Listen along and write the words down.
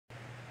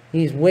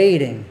He's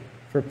waiting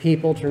for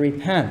people to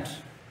repent.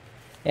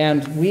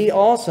 And we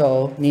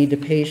also need to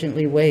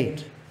patiently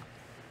wait.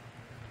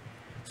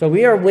 So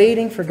we are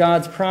waiting for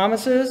God's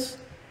promises,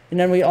 and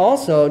then we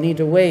also need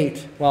to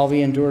wait while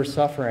we endure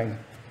suffering.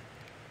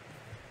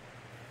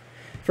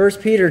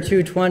 1 Peter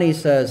 2:20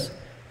 says,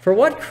 "For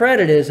what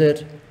credit is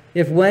it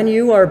if when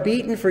you are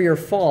beaten for your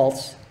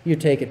faults, you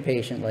take it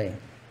patiently?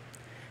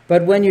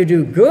 But when you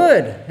do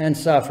good and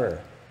suffer,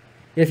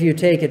 if you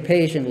take it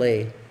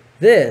patiently,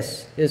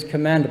 this is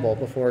commendable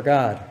before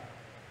God."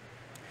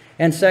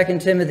 And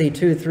 2 Timothy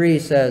 2:3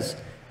 says,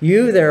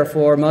 "You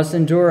therefore must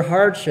endure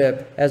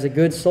hardship as a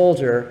good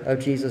soldier of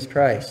Jesus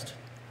Christ."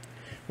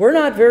 We're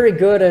not very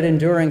good at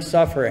enduring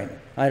suffering,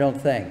 I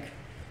don't think.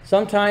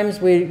 Sometimes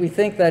we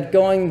think that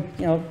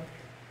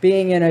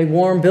being in a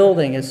warm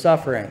building is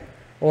suffering,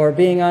 or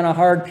being on a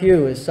hard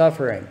pew is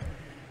suffering.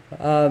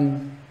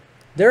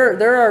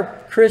 There are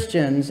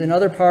Christians in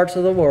other parts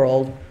of the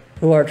world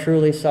who are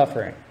truly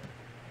suffering.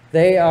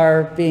 They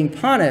are being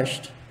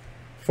punished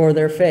for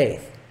their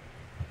faith.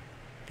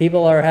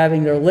 People are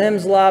having their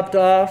limbs lopped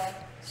off.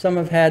 Some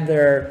have had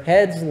their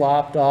heads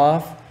lopped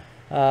off.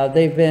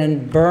 They've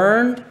been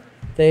burned.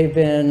 They've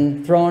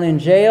been thrown in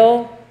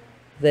jail.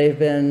 They've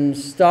been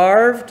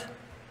starved.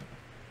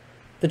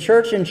 The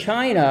church in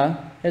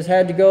China has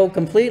had to go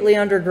completely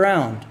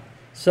underground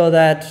so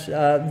that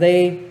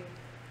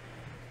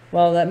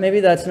maybe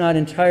that's not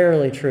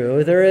entirely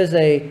true. There is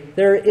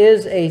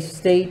a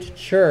state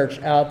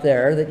church out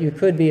there that you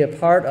could be a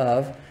part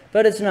of,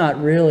 but it's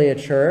not really a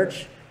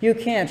church. You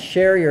can't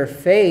share your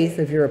faith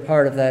if you're a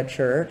part of that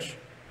church.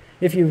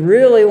 If you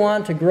really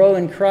want to grow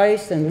in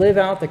Christ and live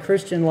out the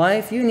Christian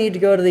life, you need to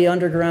go to the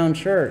underground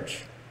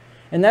church.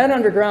 And that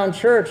underground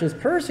church is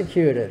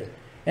persecuted.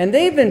 And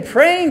they've been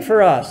praying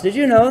for us. Did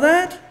you know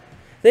that?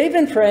 They've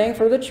been praying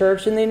for the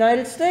church in the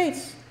United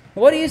States.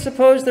 What do you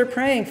suppose they're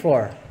praying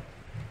for?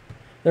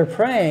 They're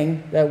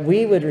praying that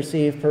we would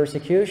receive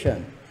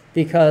persecution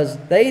because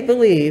they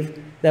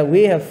believe that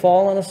we have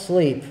fallen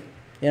asleep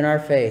in our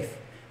faith,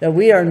 that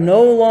we are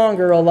no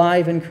longer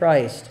alive in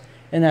Christ,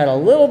 and that a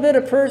little bit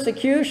of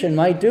persecution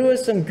might do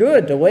us some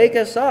good to wake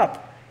us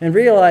up and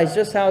realize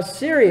just how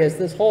serious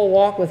this whole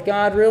walk with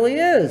God really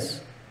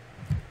is.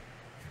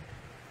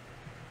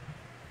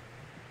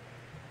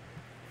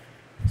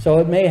 So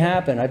it may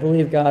happen. I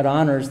believe God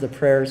honors the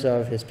prayers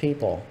of his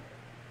people,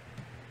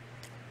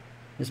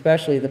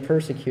 especially the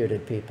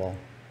persecuted people.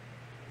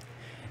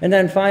 And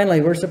then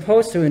finally, we're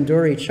supposed to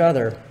endure each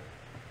other.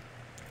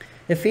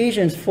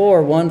 Ephesians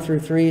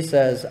 4:1-3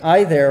 says,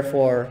 "I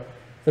therefore,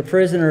 the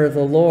prisoner of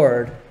the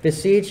Lord,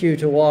 beseech you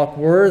to walk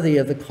worthy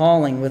of the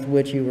calling with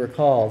which you were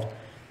called,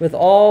 with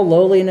all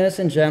lowliness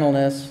and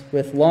gentleness,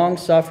 with long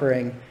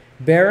suffering,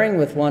 bearing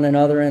with one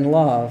another in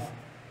love,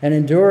 and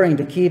enduring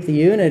to keep the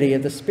unity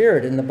of the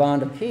Spirit in the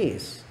bond of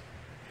peace."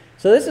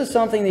 So this is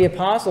something the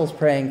apostles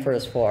praying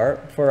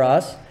for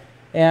us,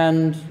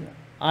 and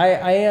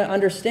I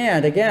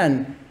understand,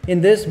 again,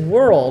 in this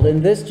world,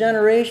 in this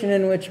generation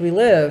in which we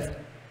live,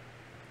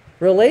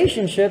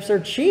 relationships are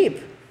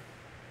cheap.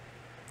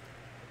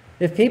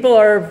 If people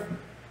are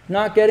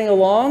not getting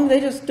along, they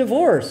just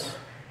divorce,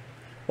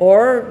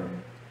 or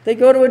they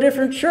go to a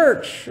different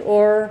church,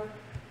 or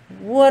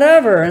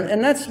whatever,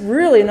 and that's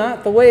really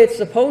not the way it's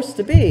supposed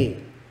to be.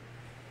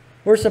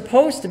 We're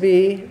supposed to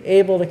be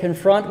able to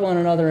confront one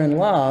another in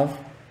love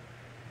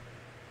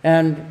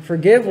and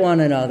forgive one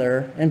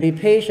another and be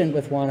patient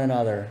with one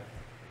another.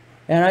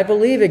 And I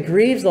believe it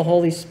grieves the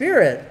Holy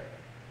Spirit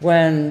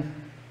when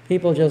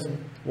people just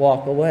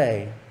walk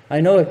away.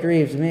 I know it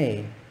grieves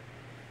me.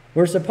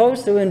 We're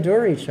supposed to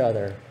endure each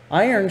other.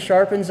 Iron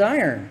sharpens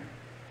iron.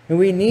 And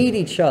we need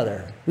each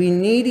other. We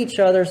need each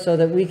other so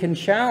that we can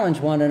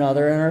challenge one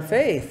another in our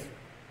faith.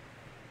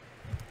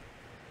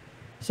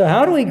 So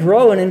how do we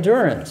grow in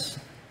endurance?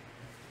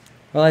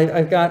 Well,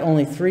 I've got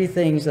only 3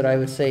 things that I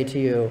would say to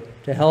you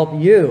to help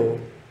you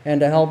and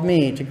to help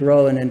me to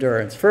grow in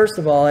endurance. First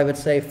of all, I would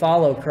say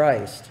follow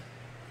Christ.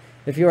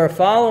 If you are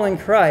following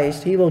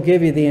Christ, he will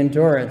give you the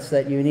endurance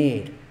that you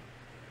need.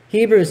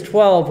 Hebrews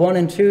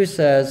 12:1-2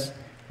 says,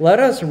 "Let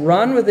us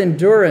run with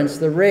endurance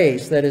the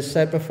race that is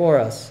set before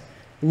us,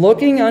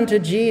 looking unto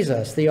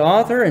Jesus, the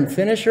author and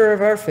finisher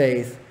of our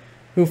faith,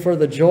 who for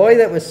the joy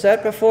that was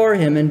set before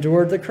him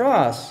endured the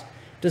cross,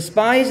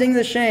 despising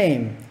the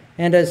shame,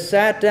 and has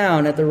sat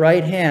down at the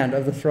right hand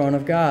of the throne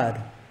of God."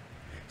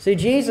 See,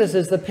 Jesus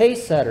is the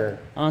pace setter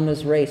on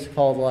this race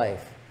called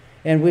life.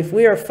 And if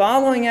we are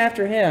following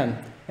after him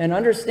and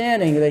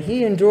understanding that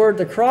he endured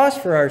the cross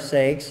for our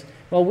sakes,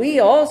 well, we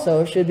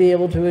also should be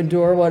able to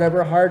endure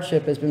whatever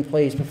hardship has been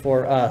placed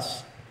before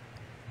us.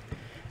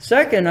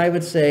 Second, I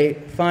would say,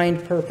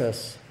 find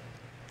purpose.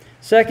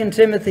 2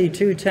 Timothy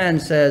 2:10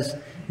 says,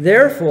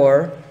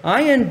 "Therefore,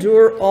 I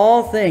endure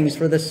all things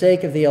for the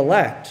sake of the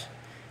elect,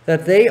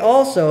 that they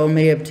also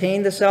may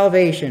obtain the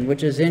salvation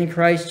which is in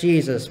Christ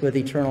Jesus with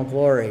eternal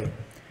glory."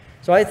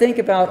 So I think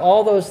about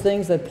all those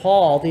things that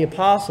Paul, the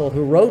apostle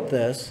who wrote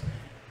this,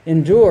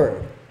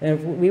 endured.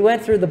 And we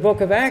went through the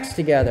book of Acts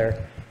together.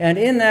 And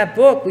in that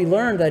book, we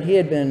learned that he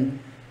had been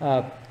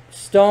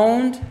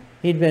stoned.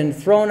 He'd been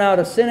thrown out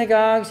of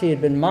synagogues. He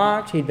had been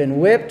mocked. He'd been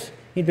whipped.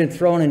 He'd been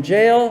thrown in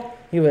jail.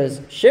 He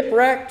was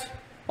shipwrecked.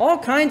 All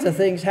kinds of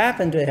things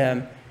happened to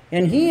him.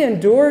 And he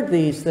endured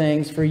these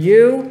things for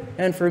you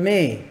and for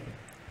me.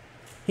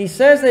 He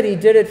says that he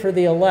did it for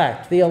the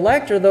elect. The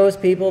elect are those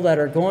people that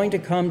are going to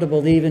come to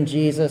believe in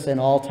Jesus in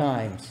all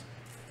times.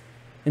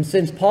 And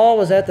since Paul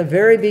was at the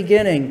very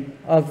beginning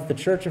of the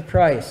Church of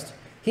Christ,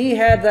 he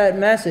had that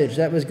message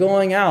that was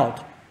going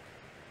out.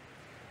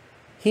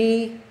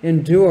 He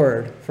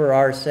endured for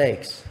our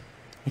sakes.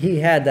 He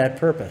had that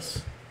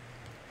purpose.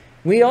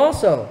 We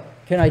also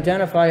can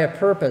identify a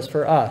purpose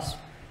for us,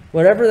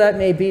 whatever that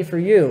may be for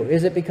you.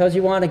 Is it because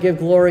you want to give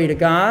glory to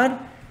God?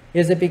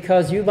 Is it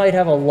because you might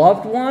have a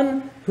loved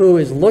one who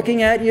is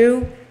looking at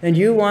you and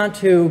you want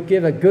to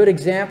give a good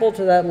example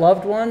to that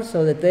loved one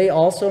so that they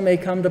also may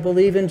come to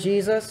believe in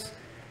Jesus?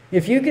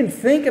 If you can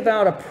think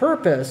about a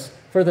purpose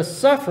for the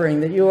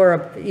suffering that you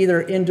are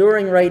either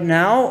enduring right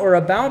now or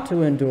about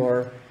to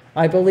endure,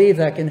 I believe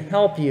that can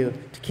help you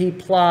to keep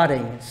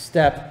plodding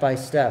step by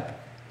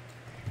step.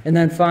 And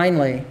then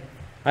finally,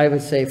 I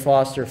would say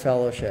foster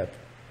fellowship.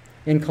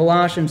 In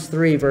Colossians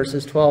 3,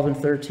 verses 12 and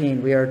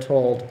 13, we are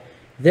told,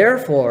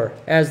 "Therefore,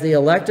 as the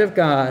elect of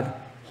God,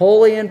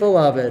 holy and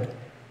beloved,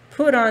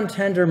 put on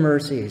tender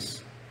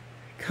mercies,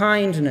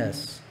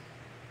 kindness,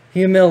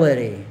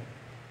 humility,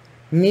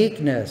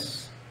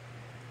 meekness,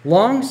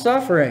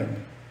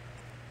 long-suffering,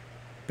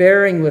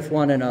 bearing with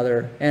one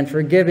another and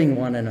forgiving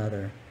one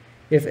another.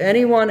 If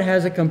anyone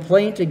has a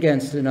complaint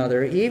against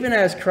another, even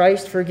as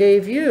Christ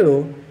forgave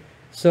you,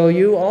 so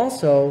you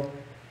also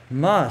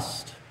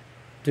must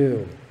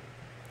do."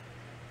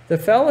 The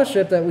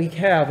fellowship that we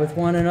have with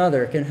one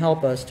another can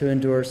help us to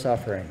endure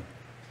suffering.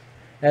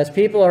 As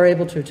people are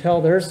able to tell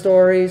their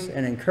stories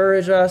and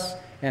encourage us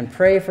and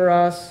pray for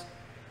us,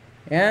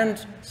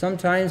 and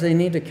sometimes they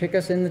need to kick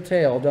us in the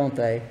tail, don't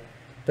they?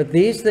 But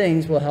these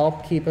things will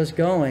help keep us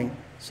going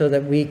so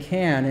that we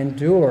can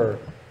endure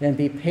and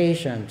be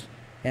patient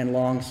and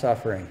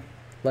long-suffering.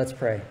 Let's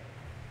pray.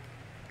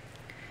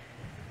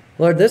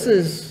 Lord, this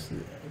is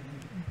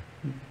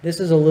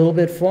a little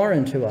bit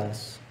foreign to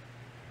us.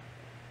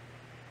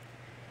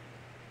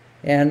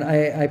 And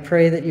I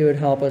pray that you would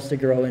help us to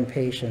grow in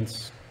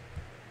patience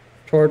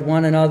toward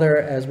one another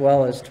as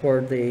well as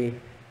toward the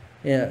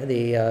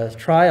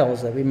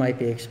trials that we might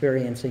be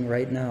experiencing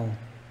right now.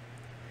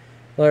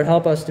 Lord,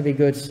 help us to be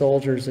good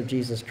soldiers of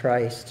Jesus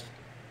Christ,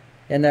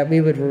 and that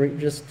we would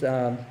just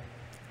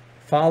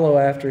follow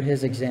after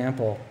his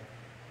example.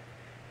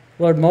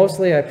 Lord,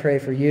 mostly I pray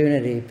for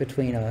unity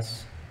between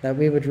us, that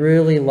we would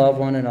really love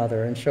one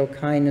another and show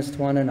kindness to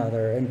one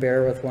another and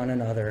bear with one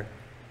another.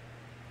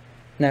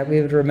 And that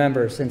we would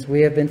remember, since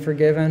we have been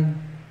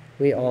forgiven,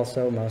 we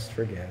also must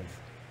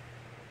forgive.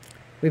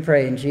 We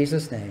pray in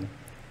Jesus' name.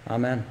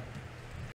 Amen.